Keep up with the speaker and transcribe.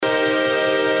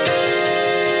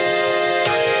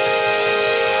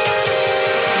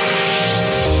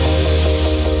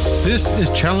This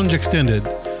is Challenge Extended,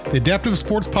 the adaptive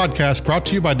sports podcast brought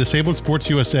to you by Disabled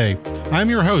Sports USA. I'm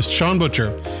your host, Sean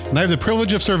Butcher, and I have the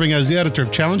privilege of serving as the editor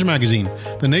of Challenge Magazine,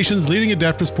 the nation's leading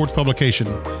adaptive sports publication.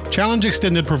 Challenge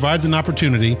Extended provides an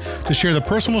opportunity to share the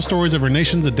personal stories of our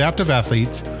nation's adaptive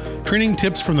athletes, training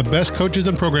tips from the best coaches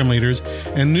and program leaders,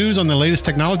 and news on the latest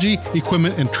technology,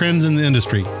 equipment, and trends in the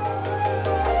industry.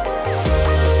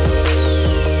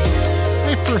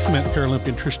 I first met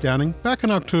Paralympian Tricia Downing back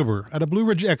in October at a Blue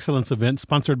Ridge Excellence event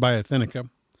sponsored by Athenica.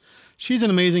 She's an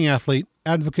amazing athlete,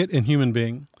 advocate, and human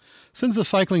being. Since the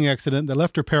cycling accident that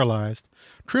left her paralyzed,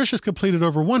 Trish has completed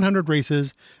over 100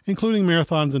 races, including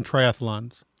marathons and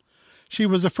triathlons. She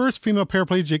was the first female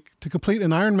paraplegic to complete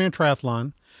an Ironman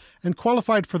triathlon and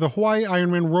qualified for the Hawaii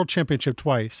Ironman World Championship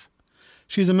twice.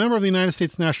 She is a member of the United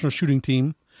States national shooting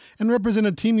team and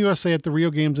represented Team USA at the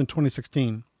Rio Games in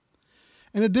 2016.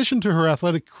 In addition to her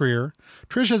athletic career,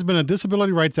 Trish has been a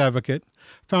disability rights advocate,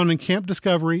 founding Camp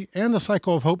Discovery and the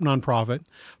Cycle of Hope nonprofit,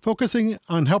 focusing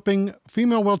on helping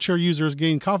female wheelchair users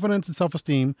gain confidence and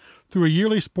self-esteem through a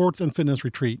yearly sports and fitness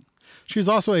retreat. She is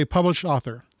also a published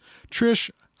author.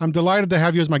 Trish, I'm delighted to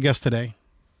have you as my guest today.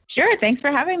 Sure. Thanks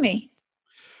for having me.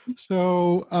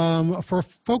 So for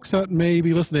folks that may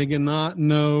be listening and not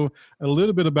know a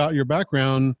little bit about your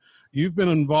background, you've been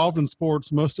involved in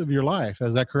sports most of your life.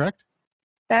 Is that correct?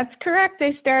 That's correct.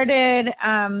 I started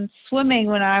swimming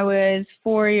when I was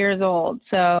 4 years old.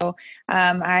 So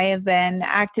I have been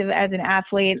active as an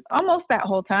athlete almost that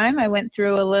whole time. I went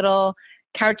through a little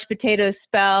couch potato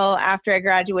spell after I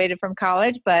graduated from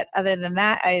college. But other than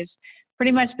that, I've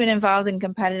pretty much been involved in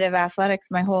competitive athletics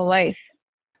my whole life.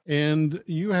 And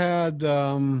you had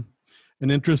an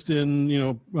interest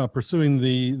in, pursuing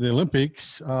the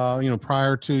Olympics,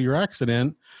 prior to your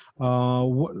accident.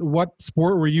 What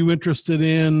sport were you interested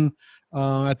in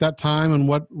at that time, and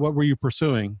what were you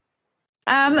pursuing?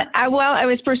 I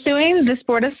was pursuing the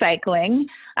sport of cycling.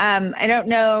 I don't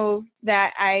know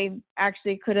that I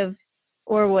actually could have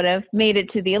or would have made it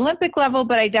to the Olympic level,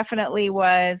 but I definitely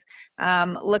was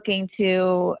looking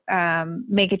to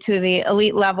make it to the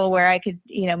elite level where I could,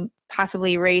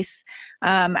 possibly race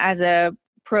as a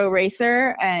pro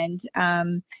racer. And,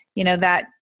 that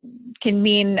can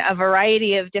mean a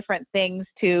variety of different things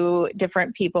to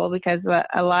different people, because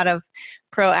a lot of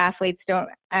pro athletes don't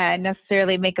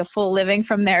necessarily make a full living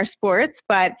from their sports.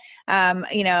 But,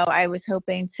 I was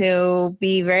hoping to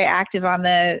be very active on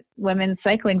the women's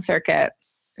cycling circuit.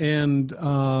 And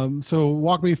so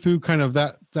walk me through kind of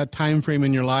that time frame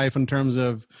in your life in terms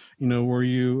of,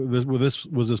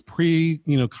 was this pre,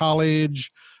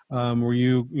 college? Were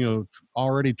you,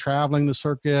 already traveling the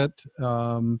circuit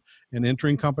and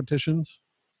entering competitions?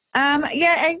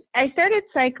 I started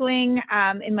cycling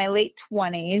in my late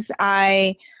 20s.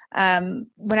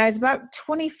 When I was about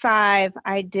 25,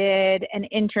 I did an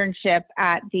internship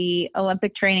at the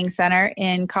Olympic Training Center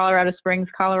in Colorado Springs,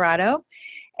 Colorado.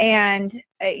 And,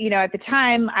 at the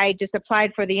time I just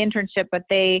applied for the internship, but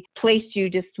they placed you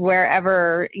just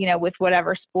wherever, with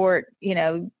whatever sport,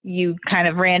 you kind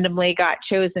of randomly got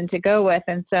chosen to go with.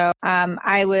 And so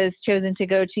I was chosen to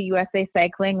go to USA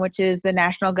Cycling, which is the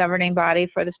national governing body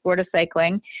for the sport of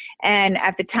cycling. And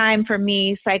at the time for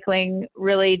me, cycling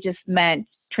really just meant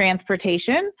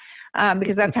transportation.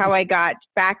 Because that's how I got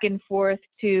back and forth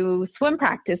to swim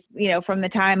practice. From the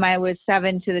time I was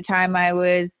 7 to the time I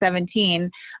was 17,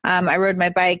 I rode my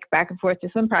bike back and forth to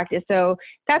swim practice. So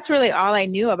that's really all I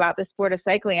knew about the sport of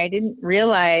cycling. I didn't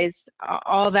realize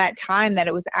all that time that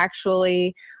it was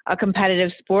actually a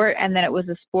competitive sport and that it was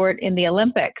a sport in the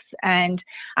Olympics. And,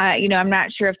 I'm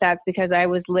not sure if that's because I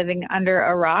was living under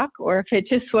a rock or if it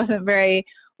just wasn't very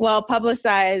well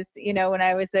publicized, when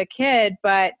I was a kid.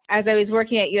 But as I was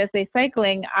working at USA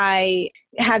Cycling, I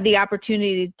had the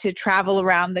opportunity to travel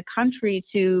around the country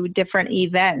to different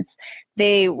events.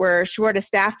 They were short a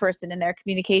staff person in their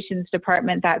communications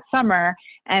department that summer.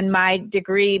 And my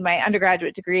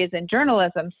undergraduate degree is in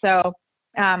journalism. So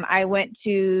I went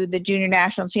to the junior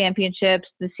national championships,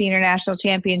 the senior national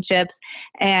championships,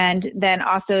 and then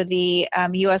also the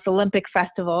U.S. Olympic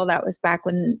Festival. That was back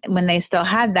when they still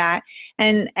had that.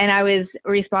 And I was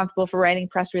responsible for writing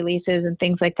press releases and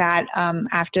things like that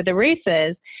after the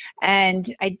races. And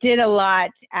I did a lot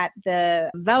at the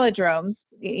velodromes,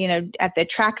 at the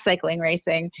track cycling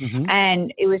racing. Mm-hmm.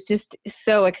 And it was just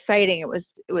so exciting. It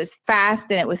was fast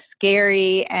and it was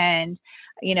scary, and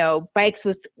bikes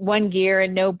with one gear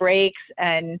and no brakes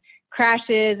and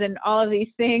crashes and all of these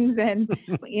things. And,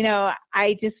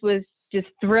 I just was just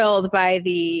thrilled by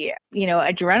the,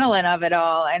 adrenaline of it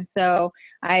all. And so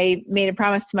I made a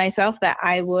promise to myself that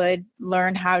I would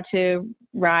learn how to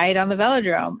ride on the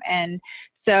velodrome. And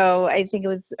So I think it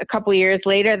was a couple years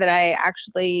later that I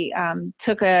actually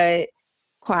took a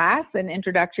class, an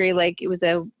introductory, like it was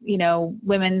a,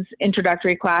 women's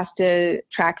introductory class to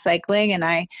track cycling. And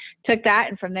I took that,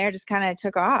 and from there just kind of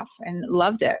took off and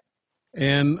loved it.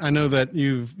 And I know that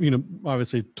you've,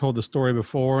 obviously told the story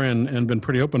before and been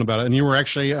pretty open about it. And you were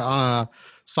actually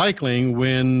cycling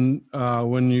when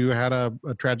you had a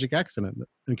tragic accident.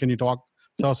 And can you tell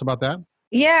us about that?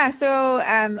 Yeah. So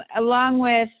along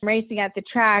with racing at the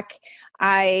track,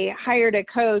 I hired a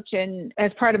coach, and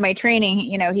as part of my training,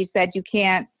 he said, you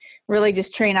can't really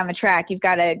just train on the track. You've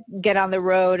got to get on the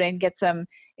road and get some,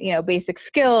 basic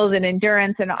skills and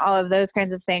endurance and all of those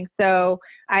kinds of things. So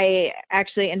I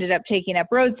actually ended up taking up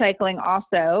road cycling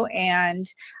also. And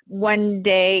one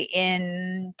day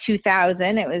in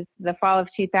 2000, it was the fall of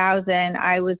 2000,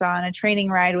 I was on a training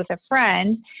ride with a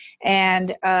friend,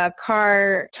 and a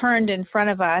car turned in front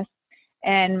of us,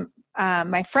 and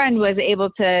my friend was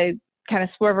able to kind of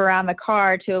swerve around the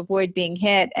car to avoid being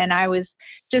hit. And I was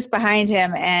just behind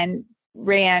him and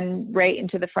ran right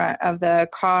into the front of the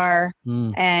car.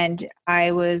 And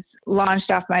I was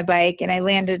launched off my bike, and I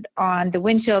landed on the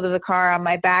windshield of the car on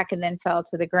my back and then fell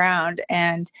to the ground.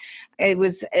 And it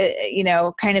was,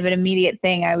 kind of an immediate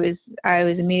thing. I was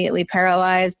immediately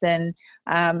paralyzed. And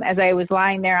as I was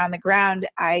lying there on the ground,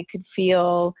 I could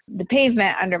feel the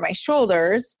pavement under my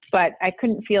shoulders, but I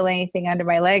couldn't feel anything under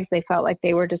my legs. They felt like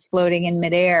they were just floating in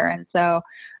midair. And so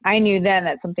I knew then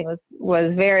that something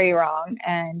was very wrong.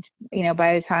 And,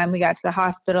 by the time we got to the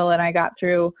hospital and I got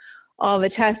through all the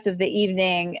tests of the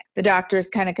evening, the doctors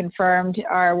kind of confirmed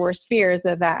our worst fears,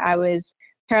 of that I was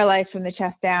paralyzed from the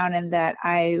chest down and that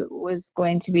I was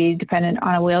going to be dependent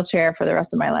on a wheelchair for the rest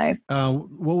of my life.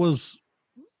 What was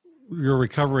your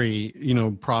recovery,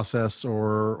 process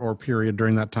or period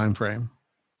during that time frame?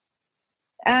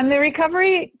 The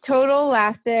recovery total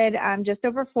lasted just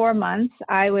over 4 months.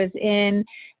 I was in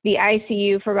the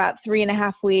ICU for about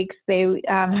 3.5 weeks. They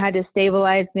had to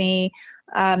stabilize me.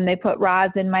 They put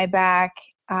rods in my back.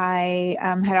 I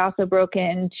had also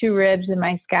broken 2 ribs in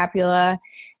my scapula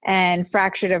and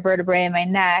fractured a vertebrae in my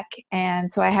neck.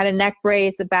 And so I had a neck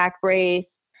brace, a back brace,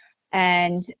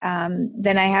 and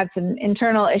then I had some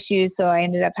internal issues. So I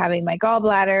ended up having my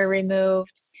gallbladder removed.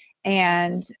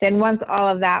 And then once all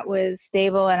of that was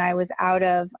stable and I was out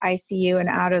of ICU and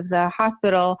out of the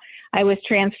hospital, I was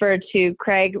transferred to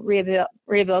Craig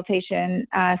Rehabilitation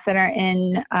Center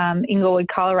in Inglewood,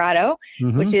 Colorado,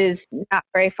 which is not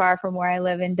very far from where I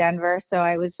live in Denver. So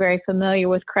I was very familiar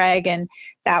with Craig, and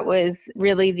that was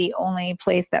really the only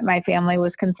place that my family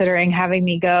was considering having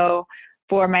me go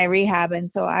for my rehab.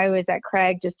 And so I was at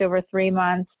Craig just over 3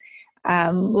 months,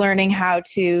 learning how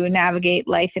to navigate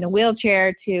life in a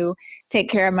wheelchair, to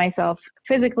take care of myself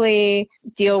physically,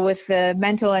 deal with the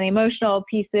mental and emotional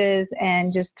pieces,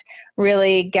 and just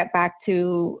really get back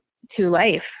to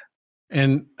life.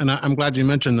 And I'm glad you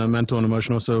mentioned the mental and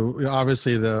emotional. So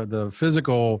obviously the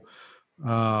physical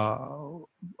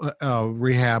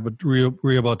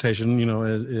rehabilitation,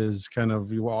 is kind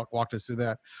of, you walked us through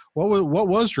that. What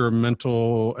was your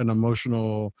mental and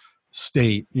emotional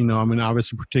state?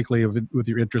 Obviously, particularly with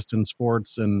your interest in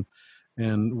sports, and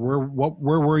where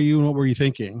were you and what were you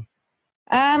thinking?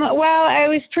 Well, I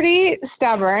was pretty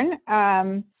stubborn,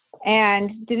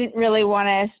 and didn't really want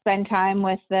to spend time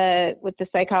with the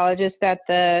psychologist at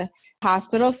the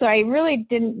hospital. So I really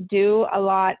didn't do a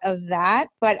lot of that.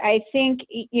 But I think,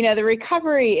 the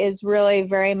recovery is really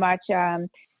very much an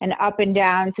up and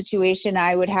down situation.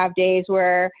 I would have days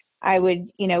where I would,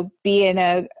 be in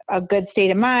a good state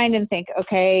of mind and think,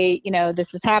 okay, this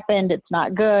has happened. It's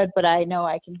not good, but I know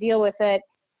I can deal with it.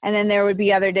 And then there would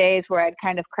be other days where I'd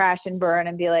kind of crash and burn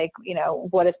and be like,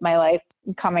 what is my life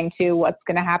coming to? What's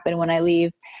going to happen when I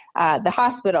leave the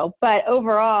hospital? But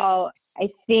overall, I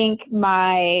think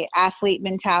my athlete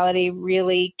mentality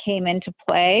really came into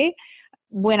play.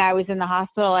 When I was in the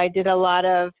hospital, I did a lot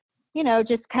of,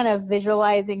 just kind of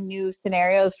visualizing new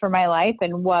scenarios for my life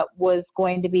and what was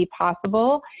going to be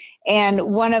possible. And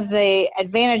one of the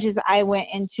advantages I went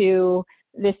into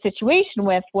this situation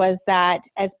with was that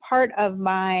as part of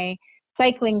my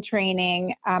cycling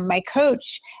training, my coach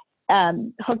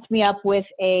hooked me up with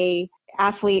a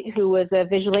athlete who was a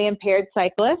visually impaired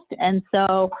cyclist. And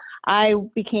so I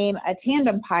became a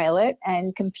tandem pilot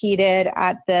and competed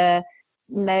at the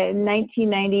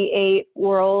 1998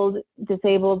 World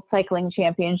Disabled Cycling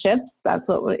Championships. That's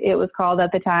what it was called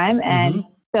at the time. And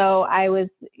so I was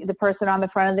the person on the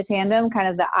front of the tandem, kind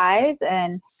of the eyes.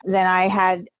 And then I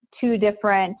had 2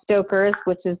 different stokers,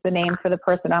 which is the name for the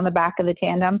person on the back of the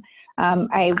tandem.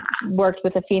 I worked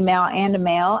with a female and a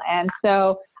male. And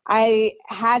so I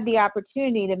had the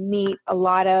opportunity to meet a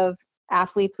lot of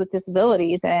athletes with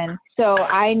disabilities. And so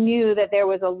I knew that there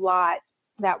was a lot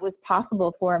that was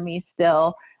possible for me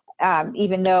still,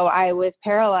 even though I was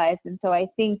paralyzed. And so I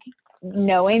think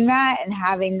knowing that and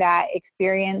having that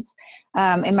experience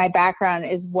in my background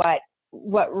is what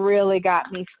really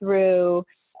got me through,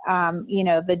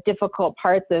 the difficult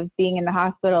parts of being in the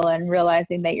hospital and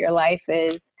realizing that your life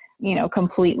is,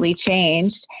 completely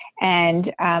changed.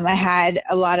 And I had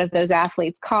a lot of those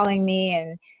athletes calling me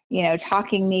and,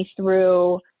 talking me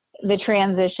through the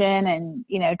transition and,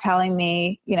 telling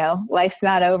me, life's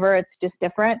not over, it's just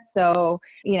different. So,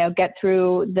 get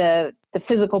through the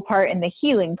physical part and the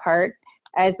healing part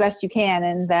as best you can.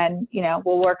 And then,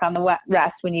 we'll work on the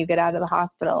rest when you get out of the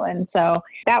hospital. And so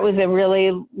that was a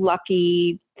really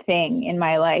lucky thing in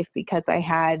my life because I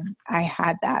had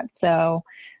that. So,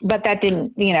 but that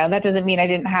didn't, that doesn't mean I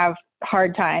didn't have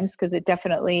hard times, because it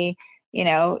definitely,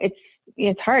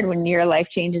 it's hard when your life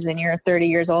changes and you're 30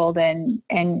 years old and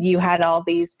you had all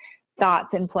these thoughts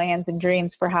and plans and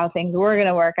dreams for how things were going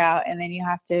to work out. And then you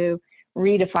have to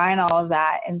redefine all of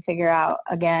that and figure out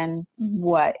again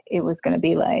what it was going to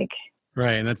be like.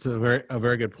 Right, and that's a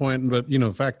very good point. But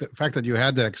fact that you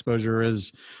had that exposure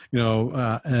is,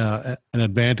 an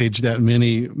advantage that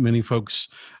many folks,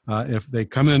 if they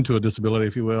come into a disability,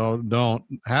 if you will,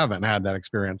 haven't had that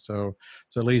experience. So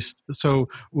at least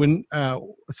when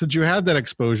since you had that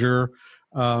exposure,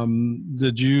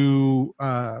 did you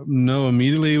know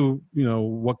immediately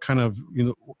what kind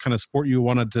of sport you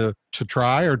wanted to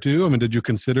try or do? I mean, did you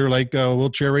consider like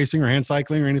wheelchair racing or hand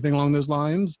cycling or anything along those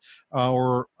lines?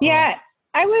 Yeah,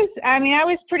 I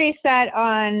was pretty set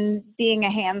on being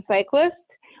a hand cyclist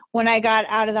when I got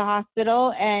out of the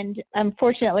hospital. And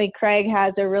unfortunately, Craig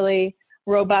has a really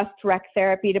robust rec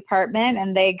therapy department,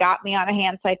 and they got me on a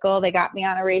hand cycle. They got me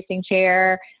on a racing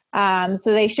chair. So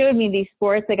they showed me these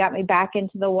sports. They got me back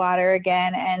into the water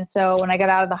again. And so when I got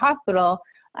out of the hospital,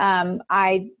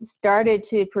 I started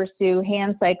to pursue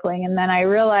hand cycling. And then I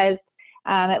realized,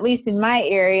 at least in my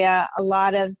area, a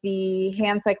lot of the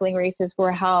hand cycling races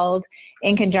were held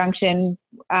in conjunction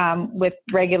with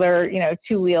regular,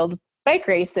 two-wheeled bike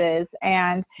races.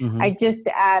 And I just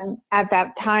at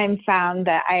that time found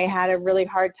that I had a really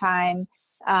hard time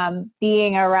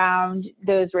being around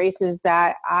those races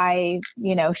that I,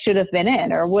 should have been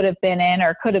in or would have been in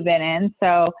or could have been in.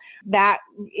 So that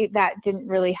didn't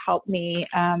really help me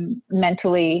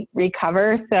mentally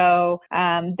recover. So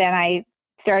then I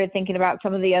started thinking about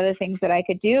some of the other things that I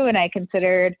could do. And I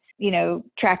considered,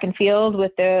 track and field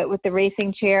with the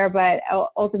racing chair, but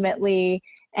ultimately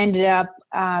ended up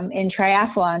in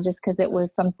triathlon just because it was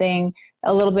something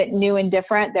a little bit new and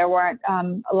different. There weren't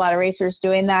a lot of racers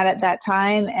doing that at that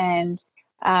time. And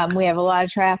we have a lot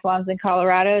of triathlons in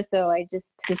Colorado. So I just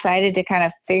decided to kind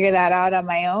of figure that out on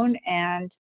my own.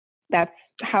 And that's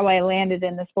how I landed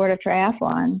in the sport of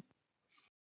triathlon.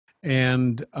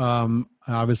 And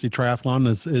obviously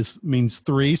triathlon means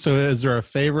three. So is there a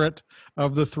favorite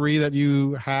of the three that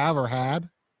you have or had?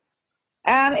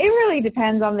 It really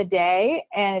depends on the day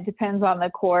and it depends on the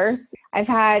course. I've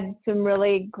had some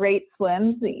really great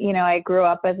swims. I grew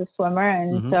up as a swimmer,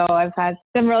 and so I've had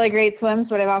some really great swims,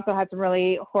 but I've also had some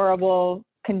really horrible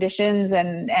conditions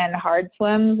and hard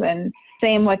swims, and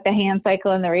same with the hand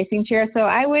cycle and the racing chair. So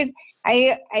I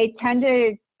tend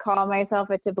to call myself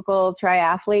a typical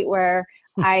triathlete where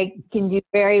I can do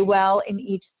very well in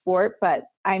each sport, but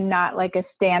I'm not like a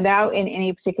standout in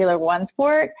any particular one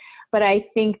sport. But I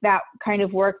think that kind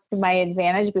of works to my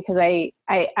advantage because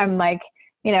I'm like,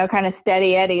 kind of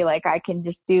steady Eddie. Like I can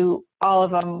just do all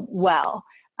of them well.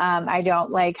 I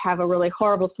don't like have a really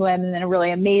horrible swim and then a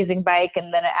really amazing bike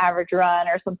and then an average run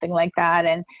or something like that.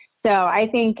 And so I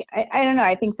think, I don't know,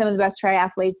 I think some of the best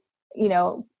triathletes,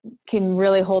 can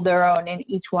really hold their own in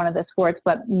each one of the sports,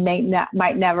 but might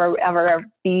never, ever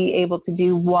be able to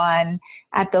do one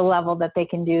at the level that they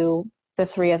can do the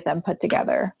three of them put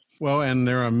together. Well, and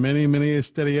there are many, many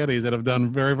steady Eddies that have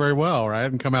done very, very well, right?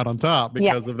 And come out on top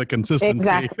because of the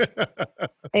consistency.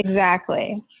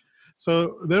 Exactly.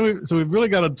 So we've really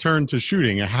got to turn to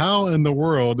shooting. How in the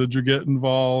world did you get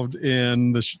involved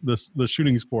in the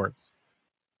shooting sports?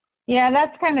 Yeah,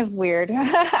 that's kind of weird.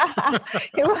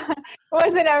 It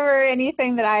wasn't ever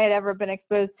anything that I had ever been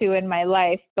exposed to in my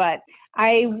life. But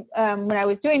when I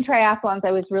was doing triathlons,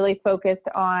 I was really focused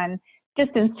on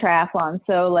distance triathlon,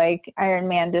 so like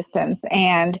Ironman distance.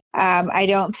 And I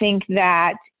don't think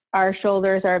that our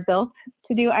shoulders are built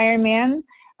to do Ironman,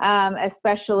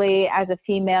 especially as a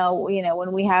female,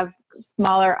 when we have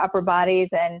smaller upper bodies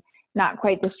and not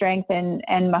quite the strength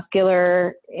and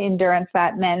muscular endurance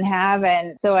that men have.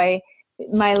 And so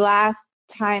my last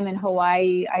time in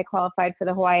Hawaii, I qualified for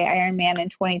the Hawaii Ironman in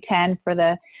 2010 for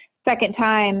the second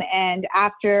time. And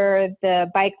after the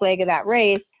bike leg of that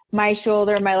race, my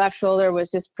left shoulder was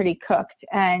just pretty cooked.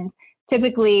 And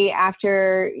typically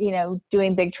after,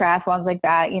 doing big triathlons like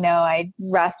that, I'd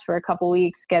rest for a couple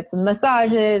weeks, get some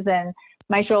massages, and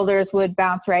my shoulders would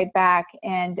bounce right back.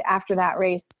 And after that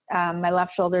race, my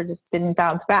left shoulder just didn't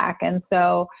bounce back. And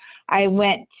so I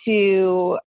went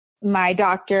to my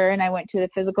doctor and I went to the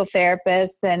physical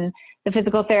therapist, and the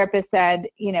physical therapist said,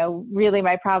 really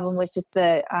my problem was just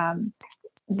the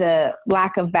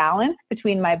lack of balance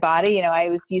between my body. I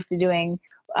was used to doing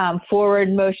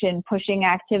forward motion pushing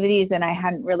activities, and I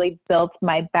hadn't really built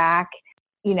my back,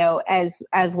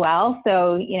 as well.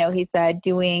 So, he said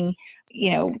doing,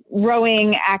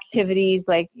 rowing activities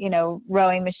like,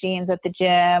 rowing machines at the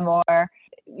gym or,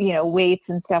 weights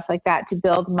and stuff like that to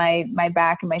build my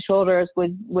back and my shoulders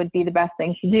would be the best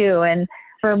thing to do. And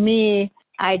for me,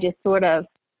 I just sort of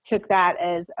took that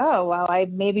as, oh, well, I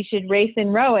maybe should race in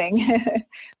rowing.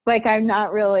 Like I'm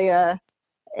not really I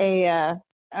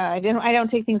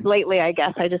don't take things lightly, I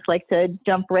guess. I just like to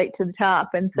jump right to the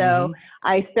top. And so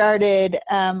I started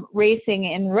racing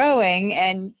in rowing,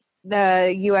 and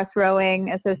the U.S.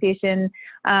 Rowing Association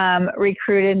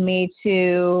recruited me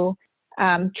to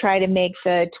try to make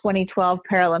the 2012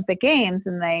 Paralympic Games.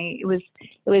 And it was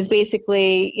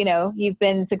basically, you've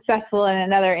been successful in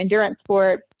another endurance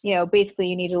sport, basically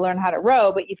you need to learn how to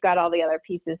row, but you've got all the other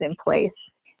pieces in place.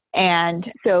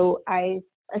 And so I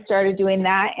started doing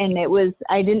that, and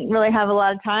I didn't really have a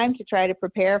lot of time to try to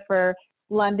prepare for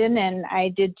London, and I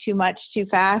did too much too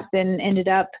fast and ended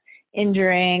up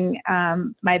injuring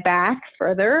my back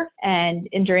further and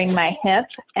injuring my hip.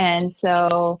 And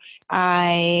so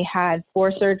I had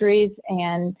 4 surgeries,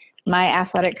 and my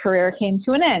athletic career came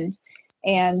to an end.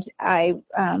 And I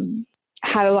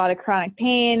had a lot of chronic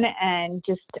pain, and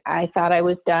I thought I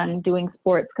was done doing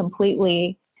sports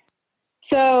completely.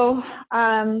 So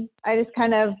I just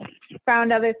kind of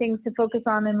found other things to focus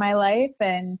on in my life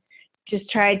and just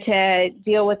tried to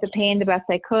deal with the pain the best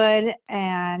I could.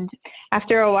 And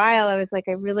after a while, I was like,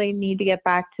 I really need to get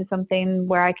back to something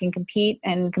where I can compete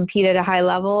at a high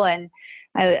level. And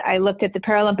I looked at the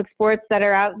Paralympic sports that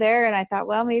are out there, and I thought,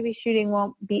 well, maybe shooting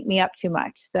won't beat me up too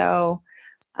much. So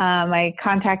I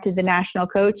contacted the national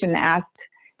coach and asked,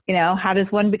 how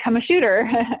does one become a shooter?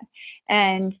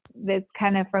 And that's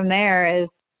kind of from there is,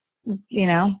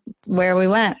 where we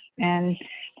went. And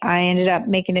I ended up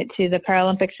making it to the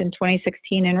Paralympics in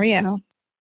 2016 in Rio.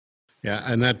 Yeah,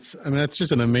 and that's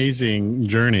just an amazing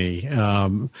journey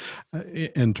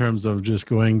in terms of just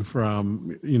going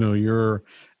from, your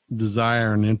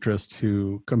desire and interest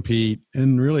to compete,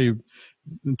 and really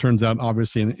it turns out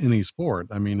obviously in any sport.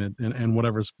 I mean, and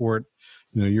whatever sport,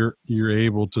 you're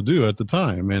able to do at the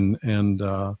time. And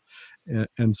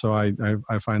so I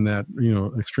find that,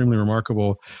 extremely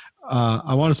remarkable.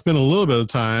 I want to spend a little bit of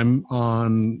time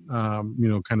on,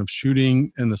 kind of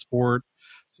shooting and the sport.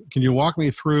 Can you walk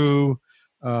me through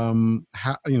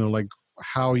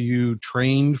how you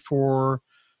trained for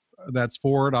that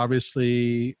sport,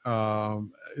 obviously,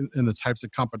 and the types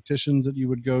of competitions that you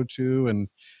would go to, and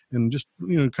just,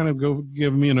 kind of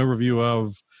give me an overview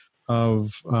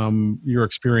of your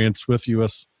experience with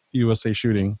USA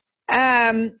shooting.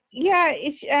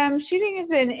 Shooting is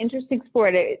an interesting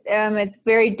sport. It's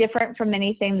very different from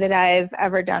anything that I've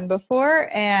ever done before.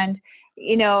 And,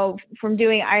 from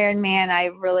doing Ironman, I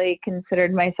really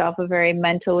considered myself a very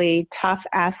mentally tough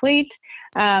athlete.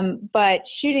 But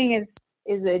shooting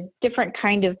is a different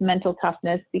kind of mental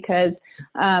toughness, because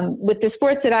with the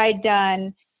sports that I'd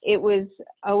done, it was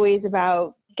always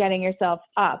about getting yourself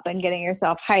up and getting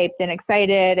yourself hyped and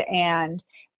excited and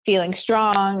feeling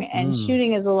strong. And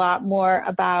shooting is a lot more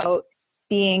about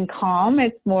being calm.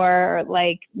 It's more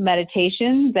like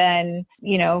meditation than,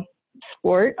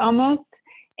 sport almost.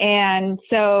 And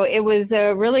so it was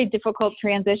a really difficult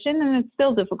transition, and it's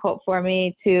still difficult for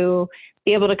me to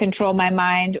be able to control my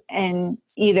mind and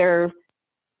either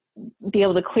be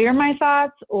able to clear my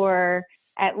thoughts or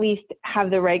at least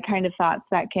have the right kind of thoughts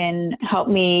that can help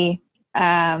me.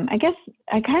 I guess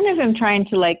I kind of am trying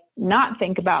to not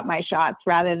think about my shots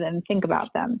rather than think about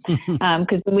them.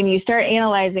 Because when you start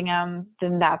analyzing them,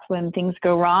 then that's when things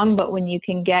go wrong. But when you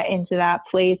can get into that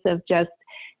place of just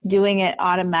doing it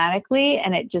automatically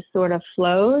and it just sort of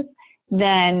flows,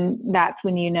 then that's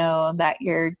when you know that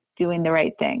you're doing the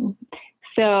right thing.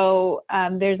 So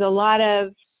there's a lot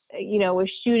of, with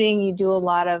shooting, you do a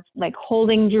lot of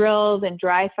holding drills and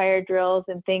dry fire drills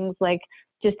and things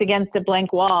just against a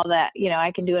blank wall that,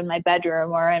 I can do in my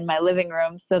bedroom or in my living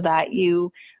room, so that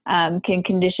you can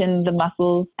condition the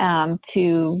muscles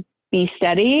to be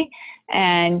steady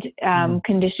and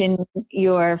condition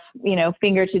your,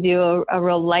 finger to do a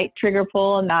real light trigger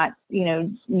pull and not,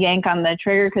 yank on the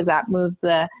trigger because that moves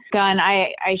the gun.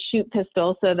 I shoot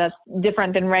pistol, so that's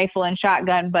different than rifle and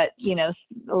shotgun, but,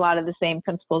 a lot of the same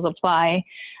principles apply.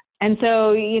 And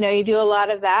so, you do a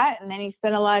lot of that, and then you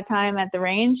spend a lot of time at the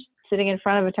range sitting in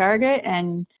front of a target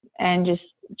and just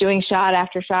doing shot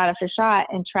after shot after shot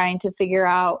and trying to figure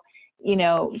out,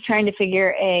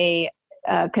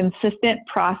 a consistent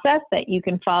process that you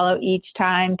can follow each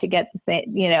time to get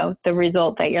the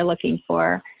result that you're looking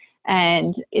for.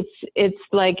 And it's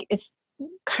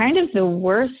kind of the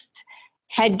worst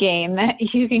head game that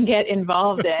you can get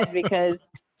involved in because,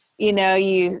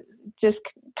 you just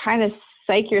kind of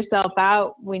psych yourself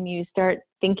out when you start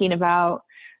thinking about,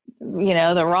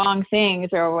 the wrong things,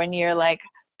 or when you're like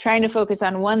trying to focus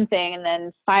on one thing and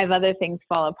then 5 other things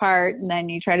fall apart, and then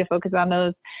you try to focus on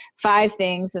those 5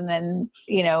 things and then,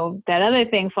 that other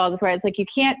thing falls apart. It's like you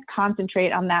can't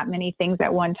concentrate on that many things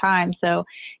at one time. So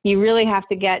you really have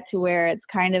to get to where it's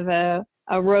kind of a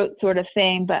rote sort of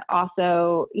thing, but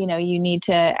also, you need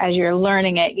to, as you're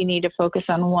learning it, you need to focus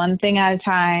on one thing at a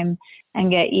time and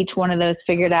get each one of those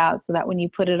figured out so that when you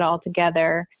put it all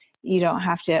together, you don't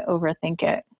have to overthink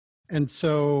it. And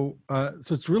so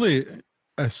it's really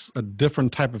a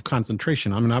different type of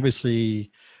concentration. I mean,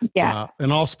 obviously,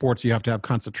 in all sports you have to have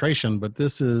concentration, but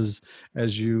this is,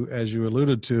 as you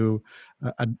alluded to,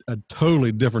 a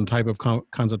totally different type of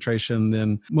concentration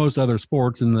than most other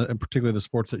sports, and particularly the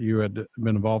sports that you had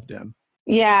been involved in.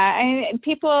 Yeah,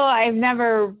 I've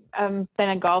never been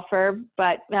a golfer,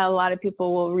 but a lot of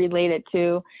people will relate it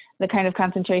to the kind of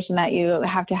concentration that you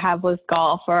have to have with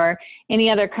golf or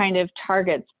any other kind of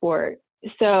target sport.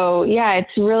 So yeah, it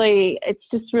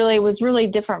was really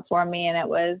different for me, and it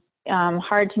was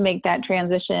hard to make that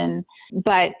transition.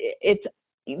 But it's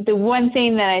the one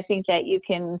thing that I think that you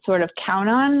can sort of count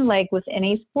on, like with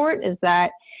any sport, is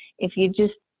that if you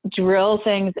just drill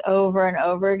things over and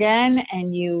over again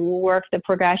and you work the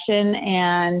progression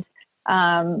and,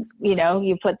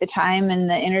 you put the time and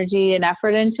the energy and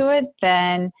effort into it,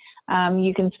 then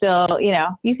you can still,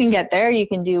 you can get there, you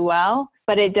can do well,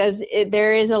 but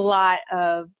there is a lot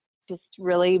of just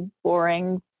really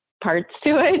boring parts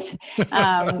to it.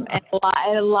 And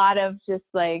a lot of just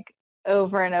like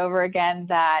over and over again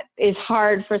that is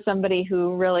hard for somebody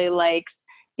who really likes,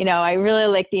 I really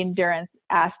like the endurance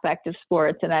aspect of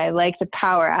sports, and I like the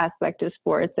power aspect of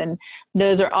sports. And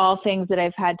those are all things that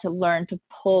I've had to learn to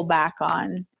pull back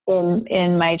on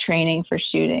in my training for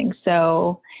shooting.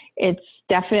 So it's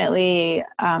definitely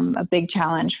a big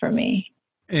challenge for me.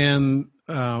 And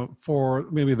for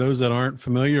maybe those that aren't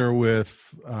familiar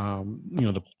with,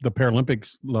 the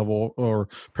Paralympics level or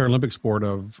Paralympic sport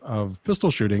of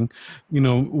pistol shooting,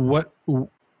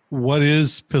 what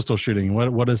is pistol shooting?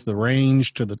 What is the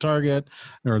range to the target,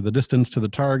 or the distance to the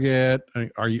target?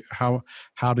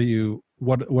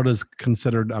 What is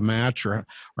considered a match, or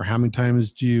how many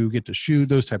times do you get to shoot?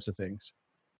 Those types of things.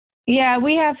 Yeah,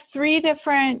 we have 3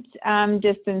 different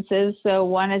distances. So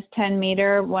one is 10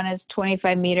 meter, one is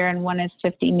 25 meter, and one is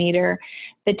 50 meter.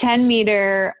 The 10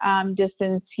 meter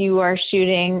distance, you are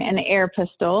shooting an air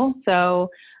pistol. So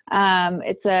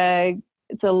it's a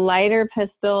lighter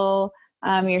pistol.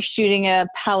 You're shooting a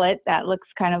pellet that looks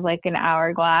kind of like an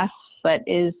hourglass, but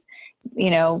is,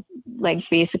 like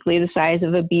basically the size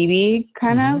of a BB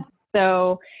kind of.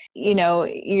 So,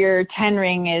 your 10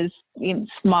 ring is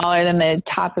smaller than the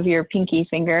top of your pinky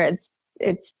finger.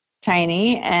 It's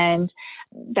tiny, and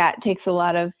that takes a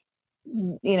lot of,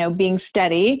 being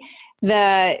steady.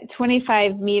 The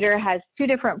 25 meter has 2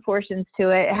 different portions to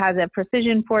it. It has a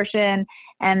precision portion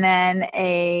and then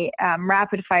a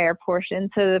rapid fire portion.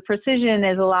 So the precision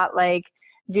is a lot like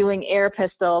doing air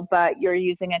pistol, but you're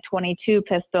using a 22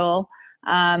 pistol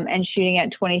and shooting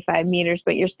at 25 meters,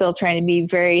 but you're still trying to be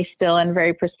very still and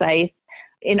very precise.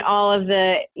 In all of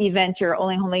the events, you're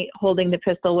only holding the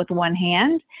pistol with one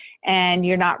hand, and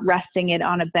you're not resting it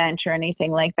on a bench or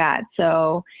anything like that.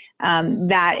 So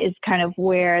that is kind of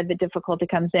where the difficulty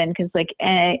comes in, because like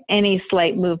any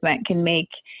slight movement can make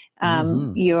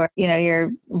your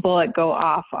bullet go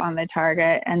off on the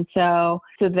target. And so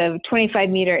the 25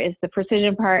 meter is the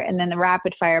precision part, and then the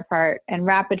rapid fire part. And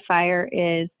rapid fire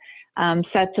is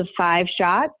sets of 5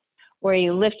 shots where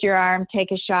you lift your arm,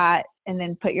 take a shot, and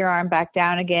then put your arm back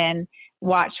down again.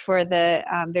 Watch for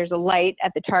there's a light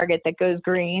at the target that goes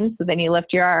green. So then you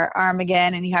lift your arm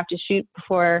again, and you have to shoot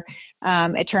before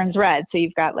it turns red. So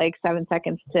you've got like 7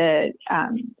 seconds to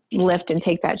lift and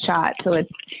take that shot. So it's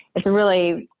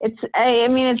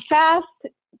fast,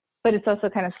 but it's also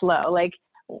kind of slow. Like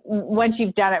once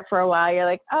you've done it for a while, you're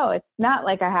like, oh, it's not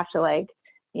like I have to like,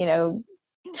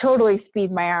 totally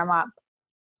speed my arm up,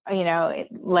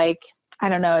 like, I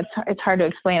don't know. It's hard to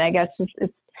explain. I guess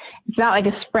it's not like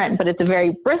a sprint, but it's a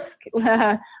very brisk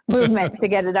movement to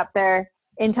get it up there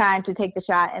in time to take the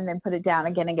shot and then put it down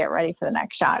again and get ready for the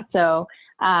next shot. So,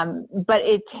 but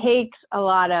it takes a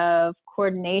lot of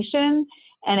coordination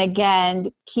and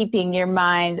again, keeping your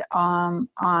mind on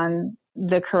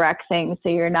the correct thing. So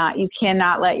you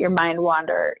cannot let your mind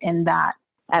wander in that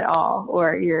at all,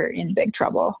 or you're in big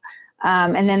trouble.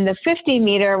 And then the 50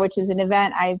 meter, which is an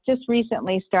event I just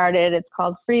recently started, it's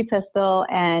called Free Pistol.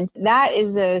 And that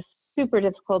is a super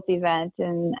difficult event.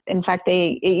 And in fact,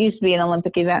 it used to be an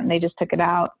Olympic event and they just took it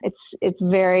out. It's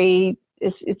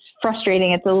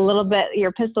frustrating. It's a little bit,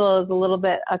 your pistol is a little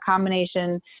bit a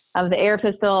combination of the air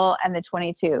pistol and the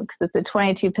 22, because it's a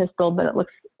 22 pistol, but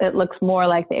it looks more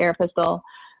like the air pistol.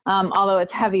 Although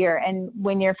it's heavier. And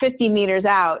when you're 50 meters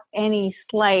out, any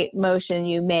slight motion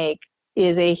you make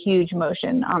is a huge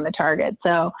motion on the target.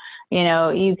 So,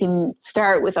 you can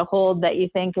start with a hold that you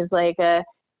think is like a,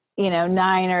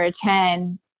 9 or a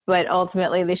 10, but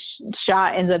ultimately the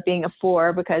shot ends up being a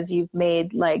 4 because you've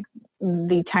made like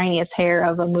the tiniest hair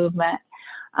of a movement.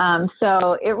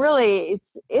 So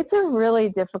it's a really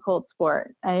difficult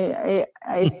sport.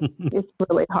 It's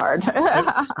really hard.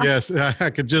 Yes, I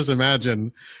could just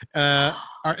imagine.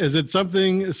 Is it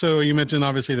something, so you mentioned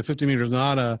obviously the 50 meters is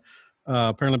not a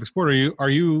Paralympic sport.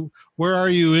 Where are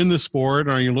you in the sport?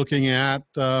 Are you looking at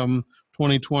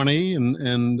 2020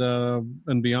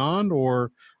 and beyond,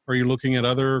 or are you looking at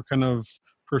other kind of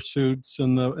pursuits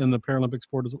in the Paralympic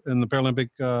sport, in the Paralympic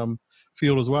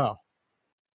field as well?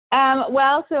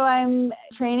 Well, so I'm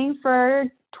training for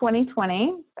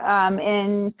 2020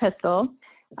 in pistol.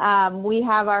 We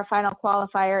have our final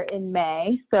qualifier in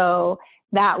May, so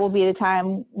that will be the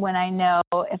time when I know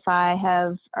if I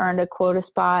have earned a quota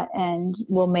spot and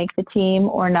will make the team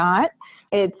or not.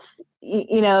 It's,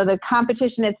 the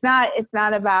competition, it's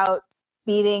not about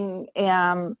beating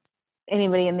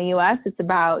anybody in the U.S. It's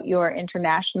about your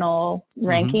international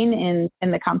ranking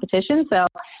in the competition. So,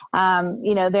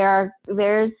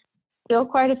 there's still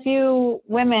quite a few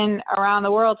women around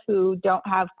the world who don't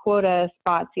have quota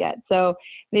spots yet. So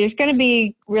there's going to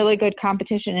be really good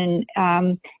competition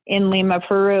in Lima,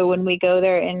 Peru when we go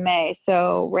there in May.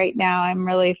 So right now I'm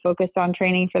really focused on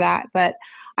training for that. But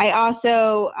I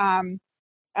also,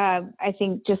 I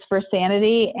think just for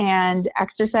sanity and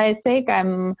exercise sake,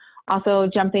 I'm also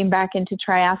jumping back into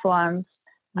triathlons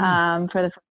for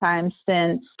the first time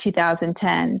since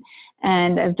 2010.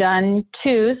 And I've done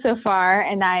 2 so far,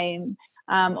 and I'm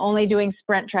only doing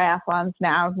sprint triathlons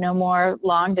now, no more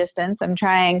long distance. I'm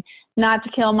trying not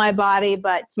to kill my body,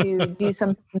 but to do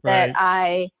something Right. that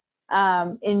I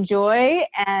enjoy.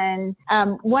 And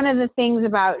one of the things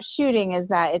about shooting is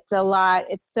that it's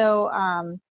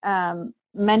so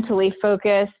mentally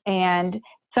focused, and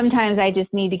sometimes I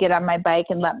just need to get on my bike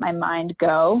and let my mind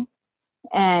go.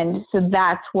 And so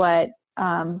that's what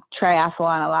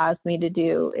triathlon allows me to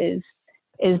do is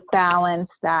balance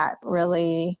that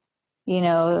really,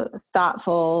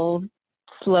 thoughtful,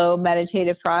 slow,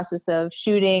 meditative process of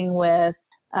shooting with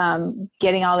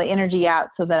getting all the energy out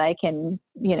so that I can,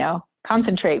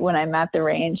 concentrate when I'm at the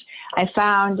range. I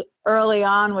found early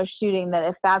on with shooting that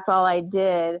if that's all I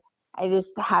did, I just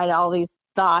had all these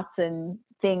thoughts and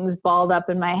things balled up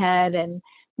in my head and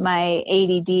my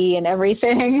ADD and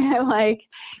everything.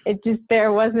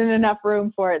 There wasn't enough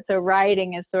room for it. So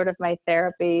riding is sort of my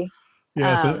therapy.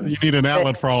 Yes, you need an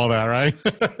outlet for all of that, right?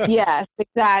 Yes,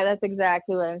 exactly. That's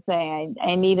exactly what I'm saying.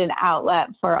 I need an outlet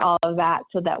for all of that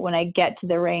so that when I get to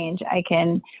the range, I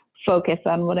can focus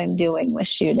on what I'm doing with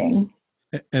shooting.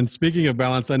 And speaking of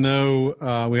balance, I know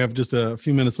we have just a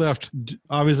few minutes left.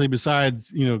 Obviously,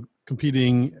 besides,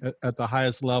 competing at the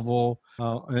highest level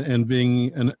and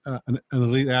being an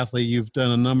elite athlete, you've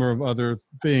done a number of other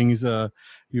things.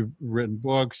 You've written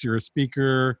books, you're a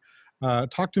speaker.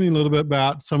 Talk to me a little bit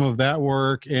about some of that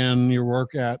work and your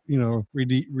work at,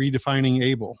 redefining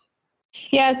able.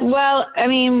 Yes, well, I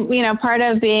mean, part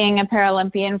of being a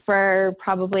Paralympian for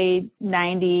probably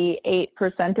 98%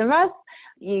 of us,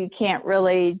 you can't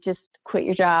really just quit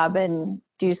your job and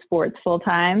do sports full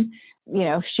time.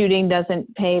 Shooting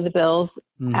doesn't pay the bills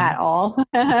at all.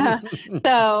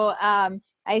 So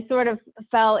I sort of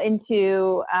fell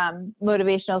into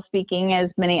motivational speaking,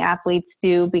 as many athletes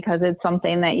do, because it's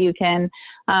something that you can,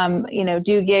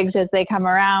 do gigs as they come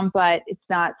around, but it's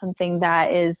not something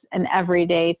that is an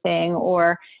everyday thing,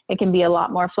 or it can be a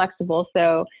lot more flexible.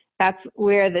 So that's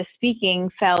where the speaking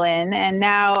fell in. And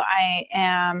now I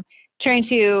am trying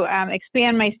to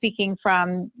expand my speaking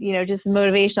from, just the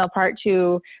motivational part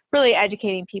to really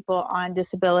educating people on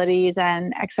disabilities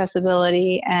and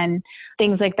accessibility and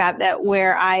things like that,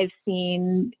 where I've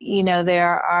seen,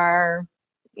 there are,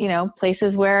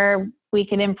 places where we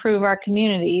can improve our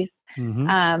communities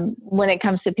when it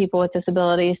comes to people with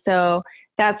disabilities. So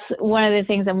that's one of the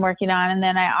things I'm working on. And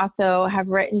then I also have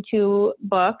written 2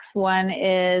 books. One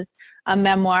is a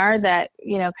memoir that,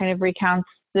 kind of recounts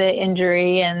the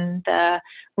injury and the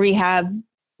rehab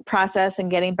process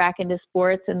and getting back into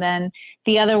sports. And then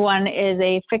the other one is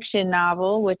a fiction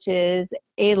novel, which is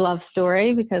a love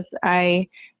story, because I'm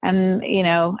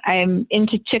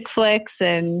into chick flicks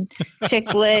and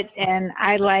chick lit, and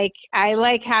I like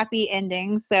happy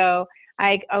endings. So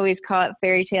I always call it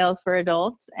fairy tales for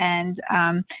adults. And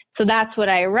so that's what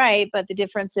I write. But the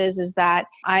difference is that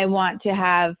I want to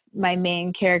have my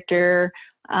main character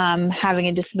having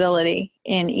a disability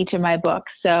in each of my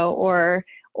books. So, or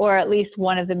at least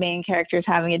one of the main characters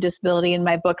having a disability in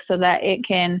my book, so that it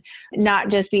can not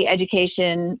just be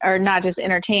education or not just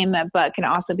entertainment, but can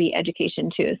also be education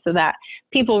too. So that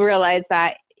people realize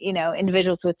that,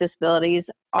 individuals with disabilities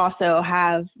also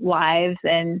have lives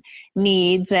and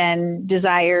needs and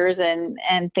desires and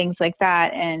things like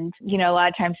that. And, a lot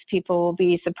of times people will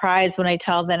be surprised when I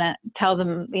tell them,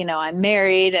 I'm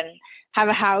married and have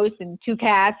a house and 2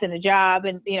 cats and a job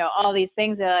and, all these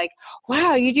things. They're like,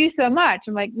 wow, you do so much.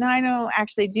 I'm like, no, I don't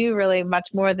actually do really much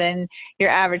more than your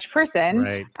average person.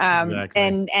 Right. Exactly.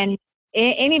 And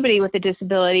anybody with a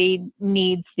disability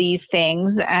needs these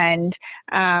things. And,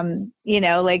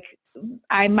 like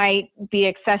I might be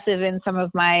excessive in some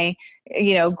of my,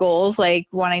 goals, like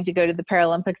wanting to go to the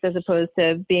Paralympics as opposed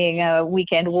to being a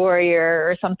weekend warrior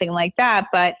or something like that.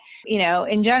 But,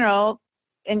 in general,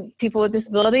 and people with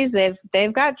disabilities,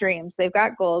 they've got dreams, they've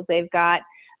got goals, they've got,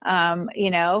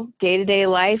 day-to-day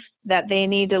life that they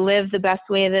need to live the best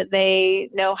way that they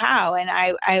know how. And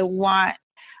I want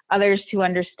others to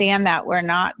understand that we're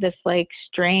not this like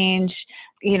strange,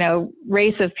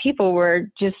 race of people. We're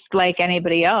just like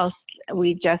anybody else.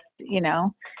 We just,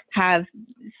 have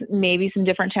maybe some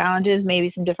different challenges, maybe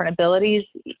some different abilities.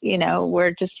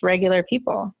 We're just regular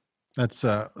people. That's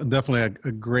definitely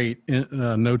a great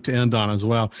note to end on as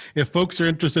well. If folks are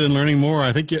interested in learning more,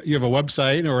 I think you have a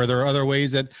website, or are there other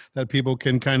ways that people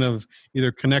can kind of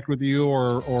either connect with you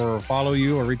or follow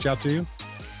you or reach out to you?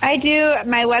 I do.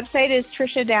 My website is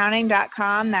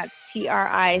triciadowning.com. That's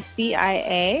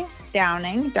TRICIA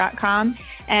Downing.com.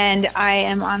 And I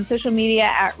am on social media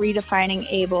at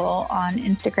Redefining Able on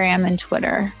Instagram and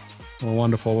Twitter. Well,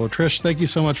 wonderful. Well, Trish, thank you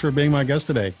so much for being my guest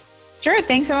today. Sure.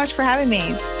 Thanks so much for having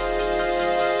me.